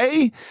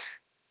day.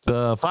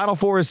 The Final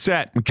Four is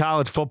set in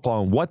college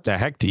football, and what the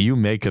heck do you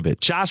make of it?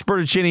 Josh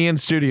Bertuccini in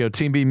studio,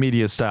 Team B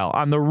Media style,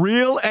 on the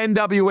Real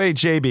NWA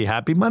JB.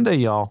 Happy Monday,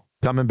 y'all.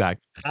 Coming back.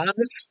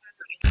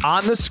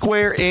 On the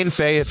square in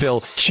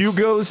Fayetteville,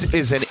 Hugo's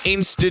is an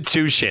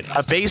institution,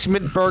 a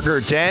basement burger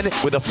den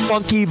with a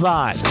funky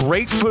vibe,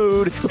 great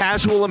food,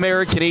 casual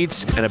American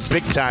eats, and a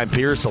big-time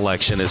beer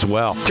selection as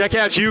well. Check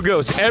out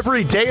Hugo's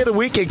every day of the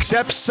week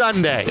except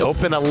Sunday.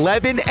 Open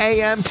 11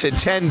 a.m. to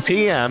 10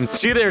 p.m.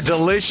 See their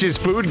delicious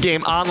food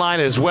game online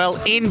as well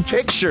in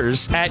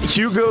pictures at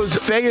Hugo's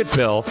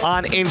Fayetteville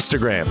on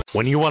Instagram.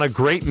 When you want a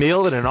great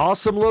meal at an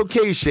awesome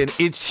location,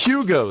 it's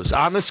Hugo's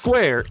on the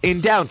square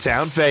in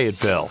downtown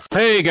Fayetteville.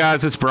 Hey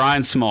guys, it's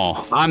Brian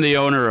Small. I'm the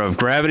owner of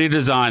Gravity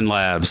Design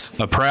Labs,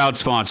 a proud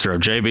sponsor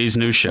of JB's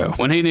new show.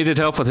 When he needed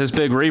help with his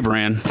big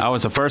rebrand, I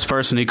was the first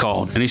person he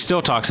called, and he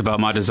still talks about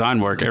my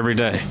design work every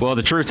day. Well,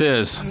 the truth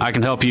is, I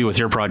can help you with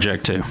your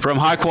project too. From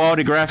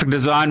high-quality graphic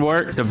design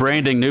work to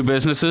branding new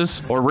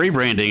businesses or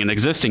rebranding an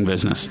existing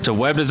business to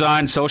web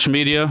design, social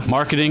media,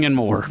 marketing, and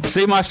more.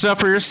 See my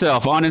stuff for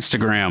yourself on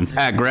Instagram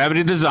at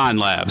Gravity Design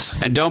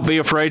Labs, and don't be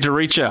afraid to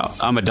reach out.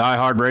 I'm a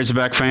diehard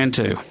Razorback fan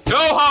too.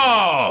 Go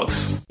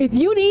Hogs! If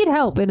you need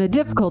help in a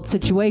difficult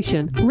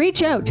situation,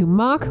 reach out to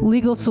Mock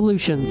Legal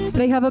Solutions.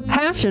 They have a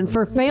passion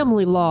for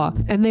family law,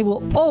 and they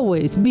will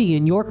always be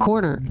in your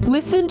corner.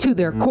 Listen to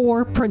their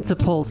core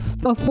principles: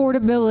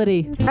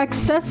 affordability,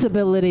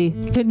 accessibility,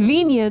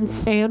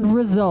 convenience, and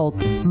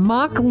results.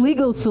 Mock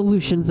Legal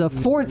Solutions of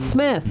Fort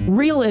Smith.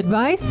 Real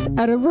advice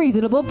at a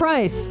reasonable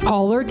price.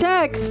 Call or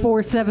text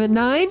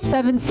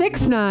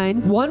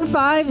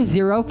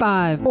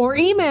 479-769-1505 or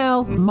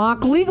email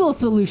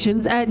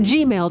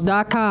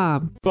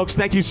mocklegalsolutions@gmail.com. Folks,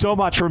 thank you so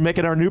much for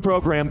making our new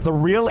program, The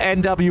Real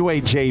NWA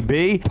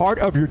JB, part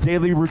of your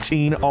daily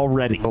routine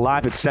already. We're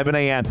live at 7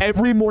 a.m.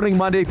 every morning,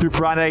 Monday through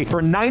Friday,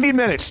 for 90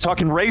 minutes,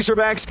 talking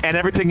Razorbacks and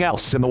everything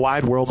else in the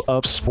wide world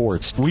of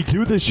sports. We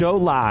do the show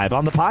live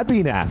on the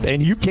Podbean app,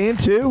 and you can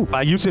too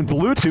by using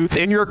Bluetooth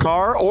in your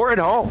car or at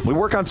home. We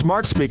work on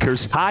smart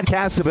speakers.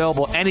 Podcast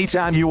available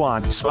anytime you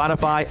want.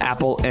 Spotify,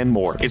 Apple, and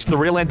more. It's The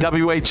Real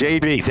NWA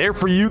JB. There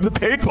for you, the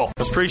people.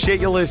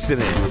 Appreciate you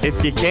listening.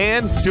 If you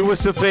can, do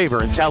us a favor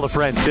and tell a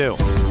friend too.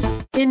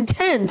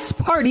 Intense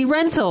Party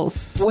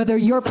Rentals. Whether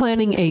you're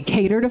planning a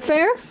catered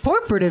affair,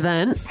 corporate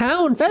event,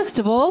 town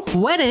festival,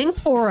 wedding,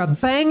 or a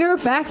banger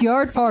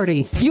backyard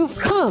party, you've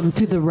come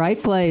to the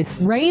right place.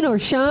 Rain or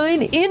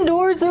shine,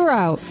 indoors or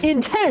out,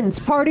 Intense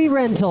Party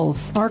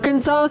Rentals,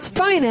 Arkansas's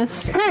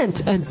finest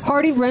tent and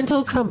party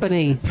rental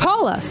company.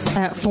 Call us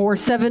at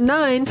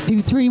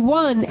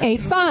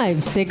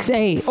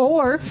 479-231-8568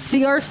 or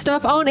see our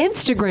stuff on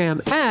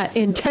Instagram at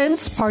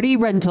Intense Party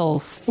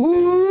Rentals.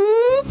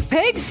 Ooh,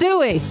 Pig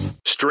Suey.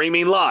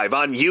 Streaming live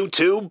on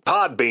YouTube,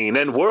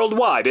 Podbean, and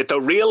worldwide at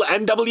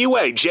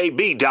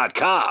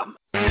therealnwajb.com.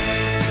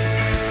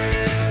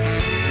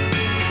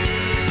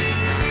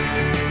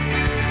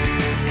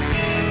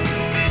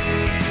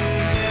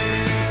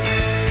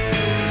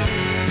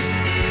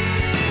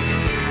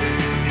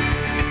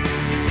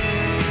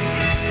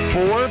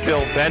 For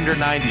Bill Bender,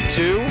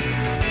 92.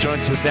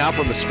 Joins us now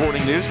from the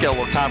Sporting News. Get a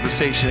little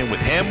conversation in with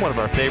him, one of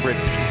our favorite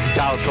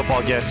college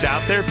football guests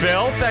out there.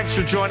 Bill, thanks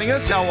for joining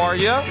us. How are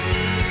you?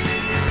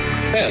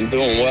 Yeah, I'm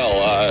doing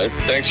well.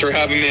 Thanks for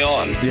having me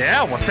on.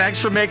 Yeah, well, thanks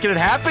for making it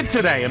happen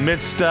today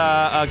amidst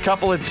a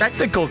couple of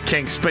technical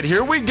kinks. But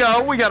here we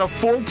go. We got a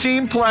full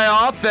team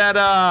playoff that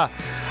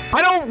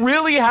I don't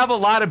really have a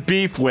lot of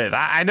beef with.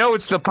 I know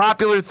it's the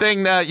popular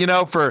thing,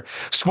 for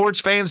sports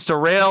fans to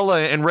rail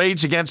and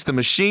rage against the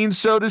machine,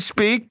 so to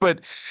speak.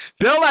 But,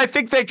 Bill, I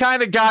think they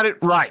kind of got it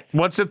right.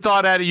 What's the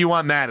thought out of you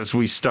on that as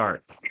we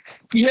start?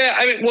 Yeah,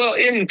 I mean, well,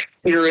 in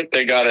spirit,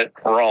 they got it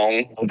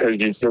wrong because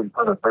you should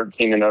put a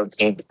 13-0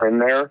 team in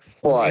there.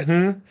 But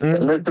this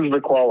is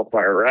the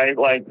qualifier, right?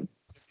 Like,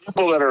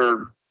 people that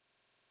are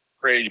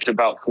crazy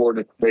about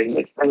Florida State,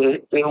 it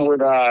would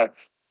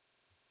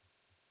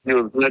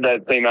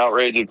that same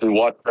outrage if you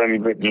watch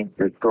them get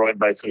destroyed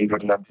by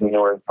someone on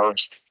January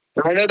 1st.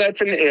 I know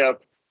that's an if.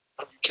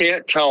 You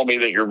can't tell me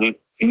that you're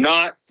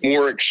not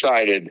more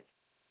excited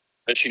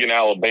Michigan,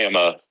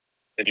 Alabama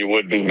than you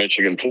would be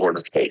Michigan, Florida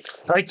State.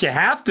 Like, you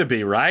have to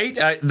be, right?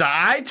 The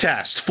eye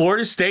test.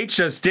 Florida State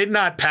just did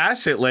not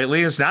pass it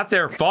lately. It's not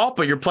their fault,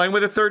 but you're playing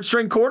with a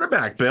third-string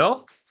quarterback,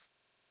 Bill.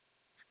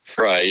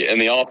 Right, and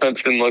the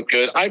offense didn't look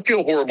good. I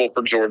feel horrible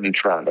for Jordan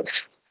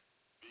Travis.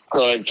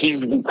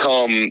 He's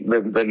become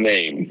the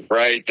name,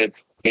 right?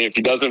 If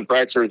he doesn't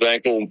fracture his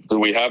ankle, do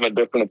we have a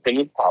different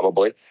opinion?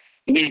 Probably.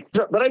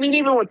 But, I mean,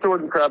 even with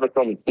Jordan Travis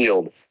on the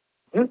field,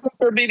 do you think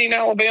they're beating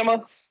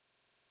Alabama?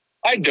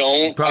 I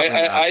don't.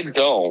 I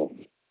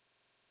don't.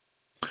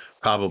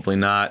 Probably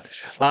not.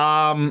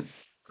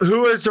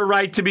 Who has the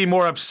right to be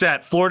more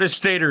upset, Florida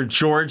State or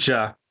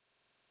Georgia?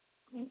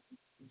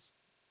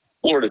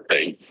 Florida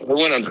State. They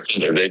went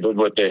undefeated. They did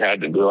what they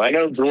had to do. I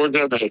know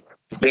Georgia, they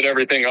did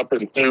everything up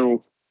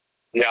into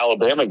the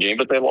Alabama game,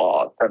 but they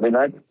lost. I mean,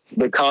 that's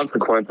the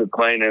consequence of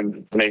playing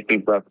in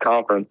Nathan's best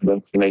conference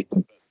against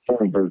Nathan's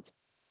best team.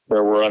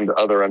 There were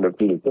other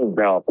undefeated teams.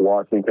 Now, if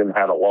Washington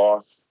had a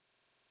loss,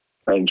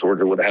 and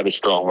Georgia would have had a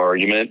strong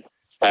argument.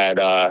 Had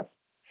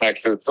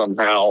Texas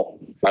somehow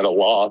had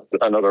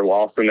another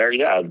loss in there,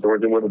 yeah,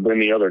 Georgia would have been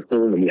the other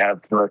team, and you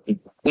have two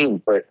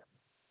teams. But,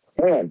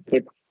 man,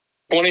 it's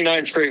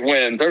 29 straight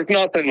wins. There's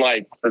nothing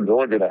like for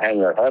Georgia to hang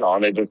their head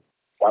on. They just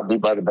got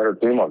beat by the better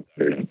team on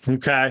Tuesday.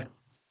 Okay.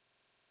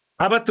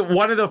 How about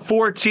one of the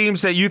four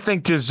teams that you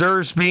think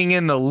deserves being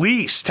in the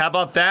least? How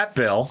about that,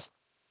 Bill?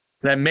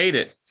 That made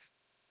it.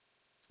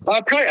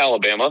 Probably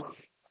Alabama.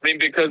 I mean,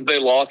 because they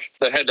lost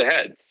the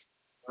head-to-head.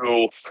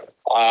 So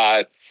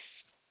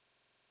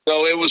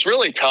it was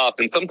really tough.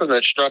 And something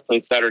that struck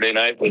me Saturday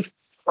night was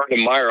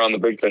Urban Meyer on the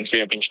Big Ten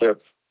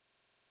Championship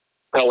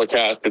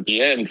telecast at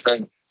the end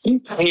said,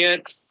 you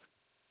can't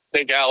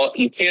take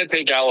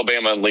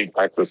Alabama and leave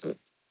Texas.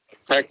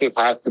 Texas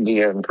has to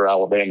be in for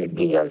Alabama to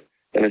be in.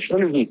 And as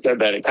soon as he said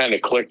that, it kind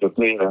of clicked with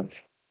me.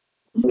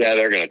 Yeah,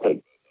 they're going to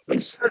take. You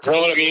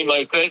know what I mean?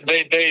 Like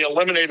they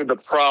eliminated the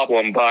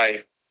problem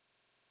by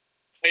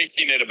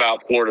making it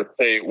about Florida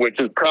State, which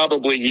is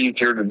probably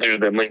easier to do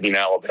than leaving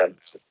Alabama.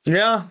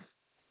 Yeah.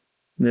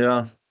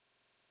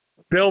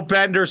 Bill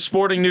Bender,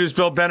 Sporting News,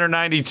 Bill Bender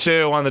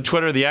 92 on the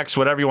Twitter, the X,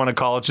 whatever you want to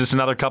call it. Just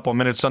another couple of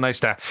minutes. So nice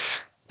to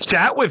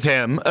chat with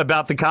him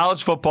about the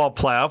college football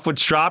playoff,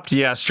 which dropped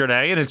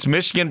yesterday, and it's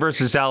Michigan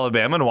versus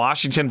Alabama and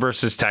Washington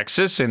versus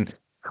Texas. And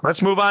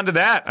let's move on to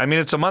that. I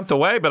mean, it's a month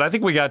away, but I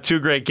think we got two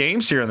great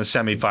games here in the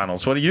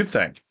semifinals. What do you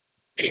think?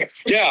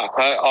 Yeah,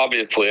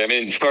 obviously. I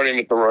mean, starting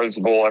with the Rose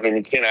Bowl, I mean,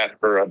 you can't ask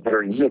for a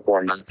better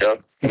uniform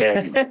matchup.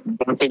 And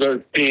both of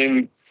those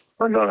teams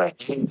are going to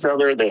hit each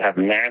other. They have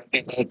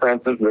nasty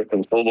defenses that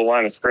can hold the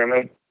line of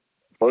scrimmage.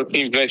 Both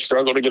teams may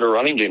struggle to get a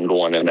running game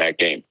going in that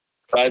game.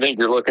 I think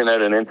you're looking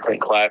at an instant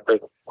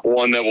classic,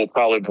 one that will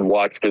probably be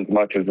watched as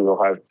much as the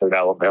Ohio State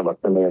Alabama.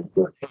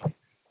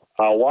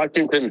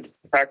 Washington,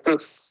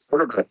 Texas,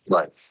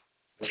 like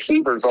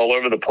receivers all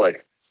over the place.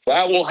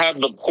 That will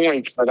have the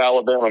points that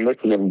Alabama,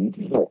 Michigan.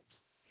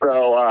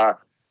 So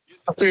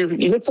you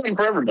get something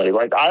for everybody.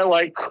 Like I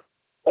like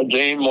a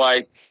game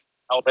like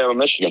Alabama,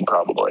 Michigan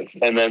probably,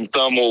 and then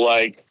some will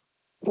like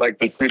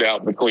the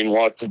shootout between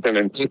Washington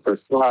and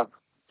Texas.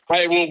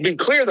 I will be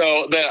clear,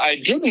 though, that I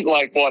didn't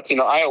like watching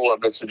Iowa,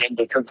 Michigan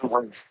because it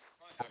was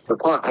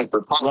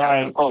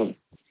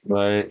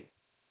Right.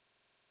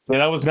 Yeah,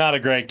 that was not a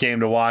great game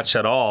to watch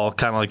at all,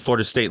 kind of like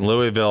Florida State and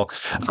Louisville.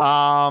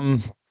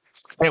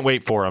 Can't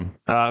wait for them.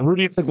 Who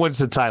do you think wins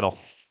the title?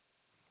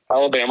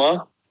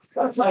 Alabama.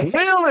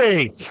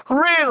 Really?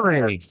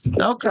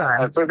 Okay.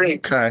 I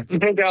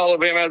think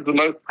Alabama has the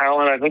most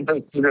talent. I think they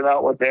figured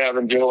out what they have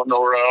in Jalen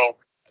Milroe.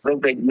 I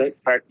think they get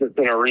Texas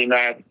in a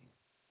rematch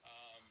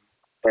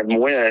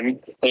and win.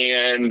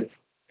 And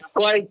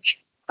like,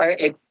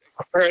 I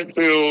compared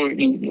to,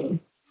 you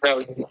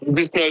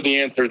just know the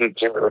answers.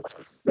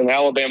 And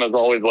Alabama's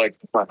always like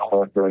the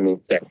final answer in these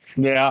things.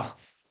 Yeah.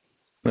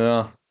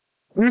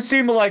 You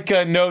seem like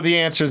know the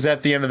answers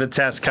at the end of the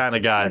test kind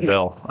of guy,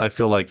 Bill. I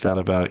feel like that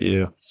about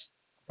you.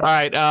 All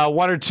right,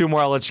 one or two more.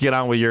 I'll let you get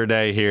on with your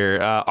day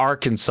here.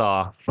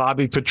 Arkansas,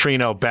 Bobby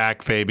Petrino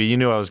back, baby. You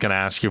knew I was going to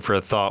ask you for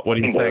a thought. What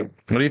do you think?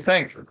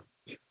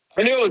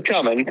 I knew it was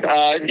coming.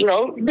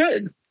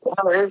 Good.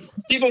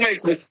 People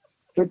make this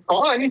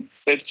fun.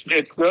 It's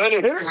good.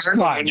 It's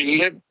fun.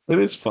 It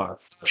is fun.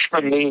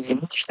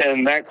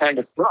 And that kind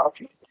of stuff.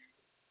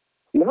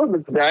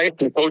 This guy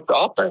can coach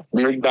offense.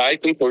 This guy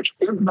can coach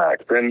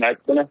quarterbacks, and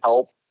that's going to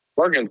help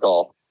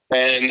Arkansas.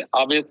 And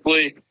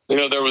obviously,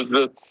 there was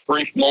this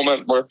brief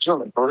moment where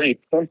he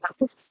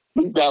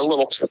got a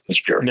little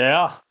texture.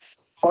 Yeah.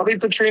 Bobby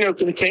Petrino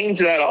can change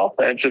that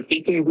offense. If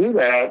he can do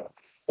that,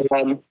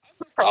 no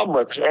problem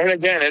with it. And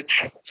again,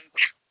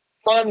 it's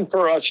fun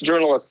for us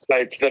journalist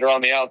types that are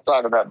on the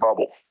outside of that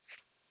bubble.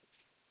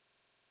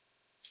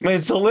 I mean,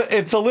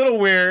 it's a little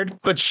weird,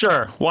 but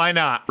sure, why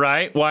not,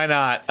 right? Why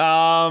not?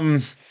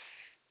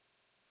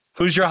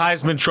 Who's your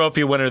Heisman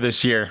Trophy winner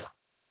this year?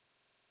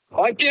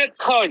 I can't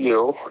tell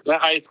you.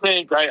 I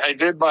think I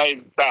did my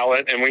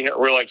ballot, and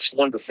we're like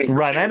 1-6.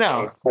 Right, I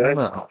know. I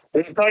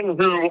can tell you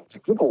who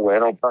people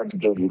win. I'll probably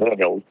do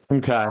Daniels.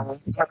 Okay. I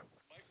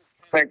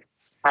think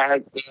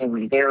has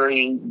been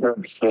very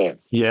good fit.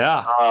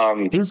 Yeah.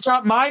 He's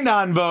got my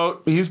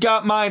non-vote. He did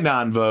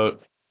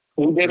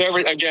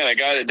a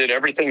guy that did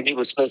everything he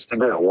was supposed to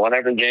do. Won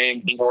every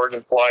game, beat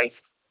Oregon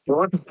twice. He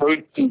went to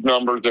post these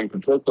numbers in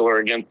particular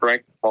against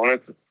ranked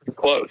opponents. It's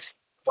close.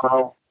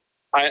 So,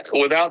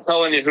 without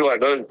telling you who I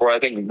voted for, I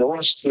think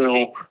those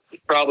two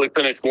probably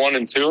finished 1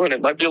 and 2, and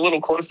it might be a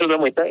little closer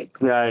than we think.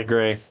 Yeah, I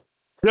agree.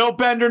 Bill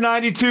Bender,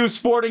 92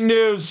 Sporting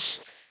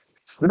News.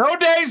 No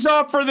days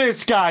off for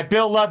this guy.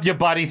 Bill, love you,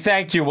 buddy.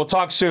 Thank you. We'll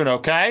talk soon,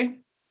 okay?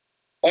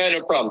 Hey,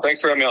 no problem. Thanks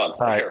for having me on. All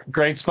right.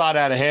 Great spot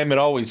out of him. It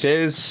always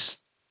is.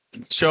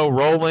 Show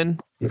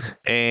rolling,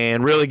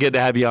 and really good to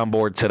have you on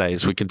board today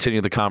as we continue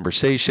the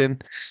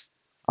conversation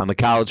on the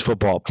college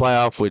football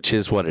playoff, which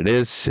is what it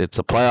is. It's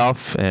a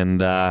playoff,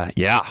 and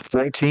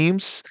 4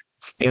 teams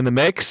in the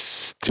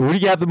mix. Who do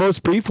you have the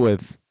most beef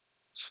with?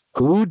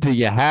 Who do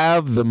you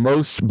have the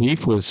most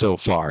beef with so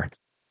far?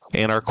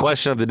 And our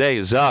question of the day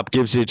is up.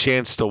 Gives you a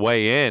chance to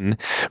weigh in.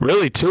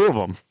 Really, 2 of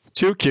them.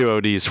 2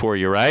 QODs for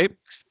you, right?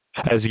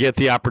 As you get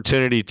the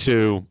opportunity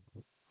to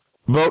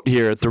vote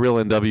here at the Real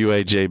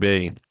NWA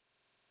JB.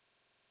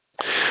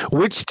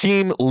 Which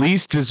team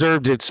least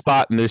deserved its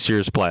spot in this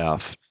year's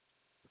playoff?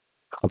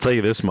 I'll tell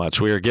you this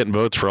much. We are getting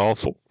votes for all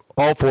 4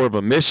 of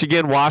them.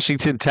 Michigan,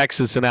 Washington,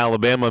 Texas, and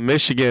Alabama.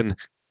 Michigan,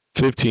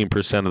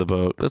 15% of the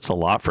vote. That's a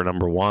lot for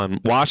number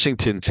 1.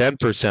 Washington,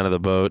 10% of the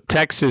vote.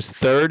 Texas,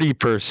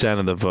 30%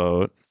 of the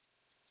vote.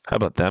 How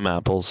about them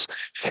apples?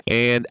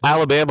 And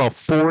Alabama,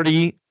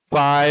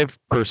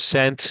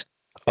 45%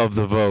 of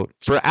the vote.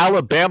 For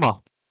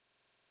Alabama,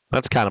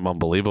 that's kind of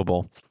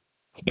unbelievable.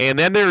 And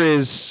then there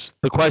is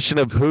the question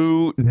of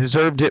who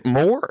deserved it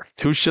more.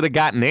 Who should have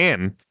gotten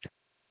in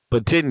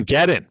but didn't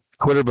get in?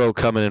 Quitterbo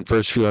coming in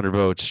first few hundred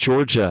votes.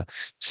 Georgia,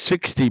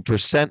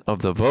 60%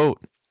 of the vote.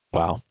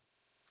 Wow.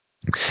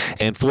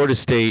 And Florida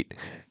State,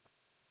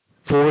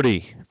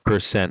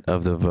 40%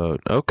 of the vote.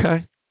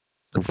 Okay.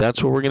 If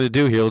that's what we're going to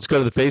do here, let's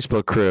go to the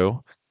Facebook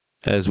crew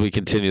as we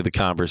continue the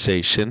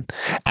conversation.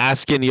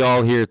 Asking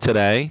y'all here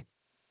today,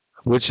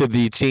 which of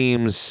the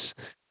teams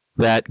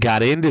that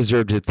got in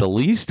deserved it the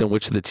least, and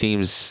which of the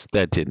teams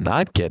that did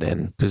not get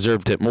in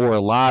deserved it more.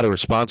 A lot of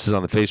responses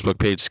on the Facebook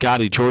page.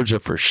 Scotty, Georgia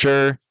for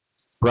sure.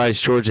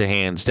 Bryce, Georgia,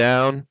 hands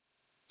down.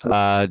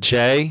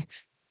 Jay,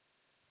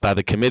 by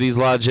the committee's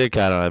logic,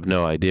 I have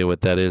no idea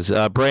what that is.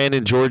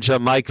 Brandon, Georgia.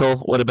 Michael,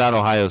 what about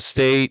Ohio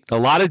State? A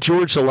lot of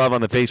Georgia love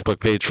on the Facebook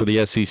page for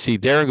the SEC.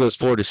 Darren goes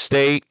Florida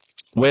State.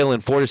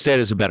 Waylon, Florida State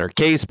is a better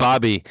case.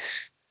 Bobby,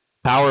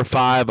 Power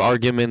 5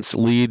 arguments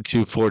lead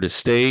to Florida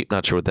State.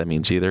 Not sure what that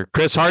means either.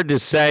 Chris, hard to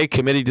say.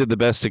 Committee did the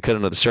best it could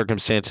under the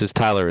circumstances.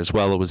 Tyler as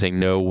well. It was a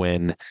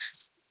no-win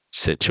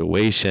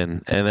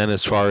situation. And then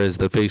as far as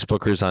the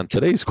Facebookers on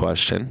today's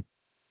question,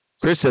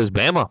 Chris says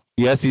Bama.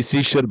 The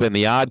SEC should have been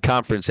the odd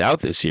conference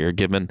out this year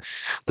given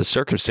the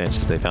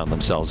circumstances they found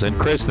themselves in.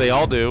 Chris, they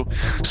all do.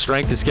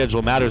 Strength of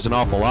schedule matters an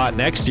awful lot.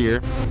 Next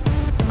year,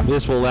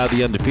 this will allow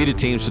the undefeated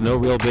teams with no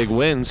real big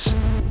wins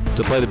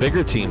to play the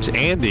bigger teams.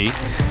 Andy,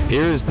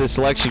 here is the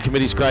selection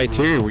committee's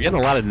criteria. We're getting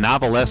a lot of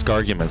novelesque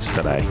arguments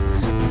today.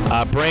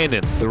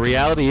 Brandon, the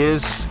reality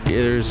is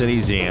there's an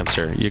easy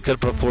answer. You could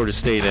put Florida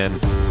State in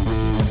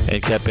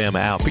and kept Bama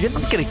out. But you're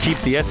not going to keep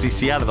the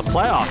SEC out of the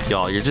playoff,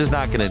 y'all. You're just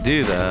not going to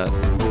do that.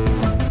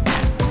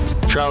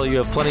 Charlie, you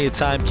have plenty of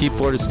time. Keep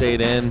Florida State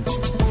in.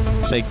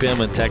 Make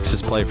Bama and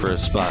Texas play for a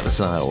spot.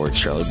 That's not how it works,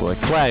 Charlie boy.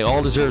 Clay,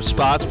 all deserved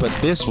spots, but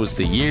this was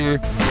the year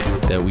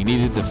that we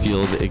needed the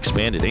field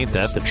expanded. Ain't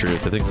that the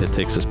truth? I think that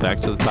takes us back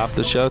to the top of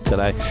the show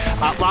today.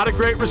 A lot of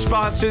great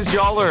responses.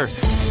 Y'all are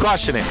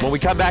crushing it. When we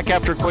come back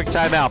after a quick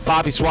timeout,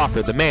 Bobby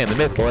Swafford, the man, the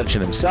myth, the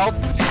legend himself,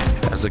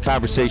 as the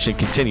conversation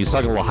continues.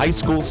 Talking a little high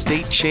school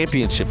state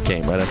championship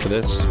game right after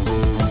this.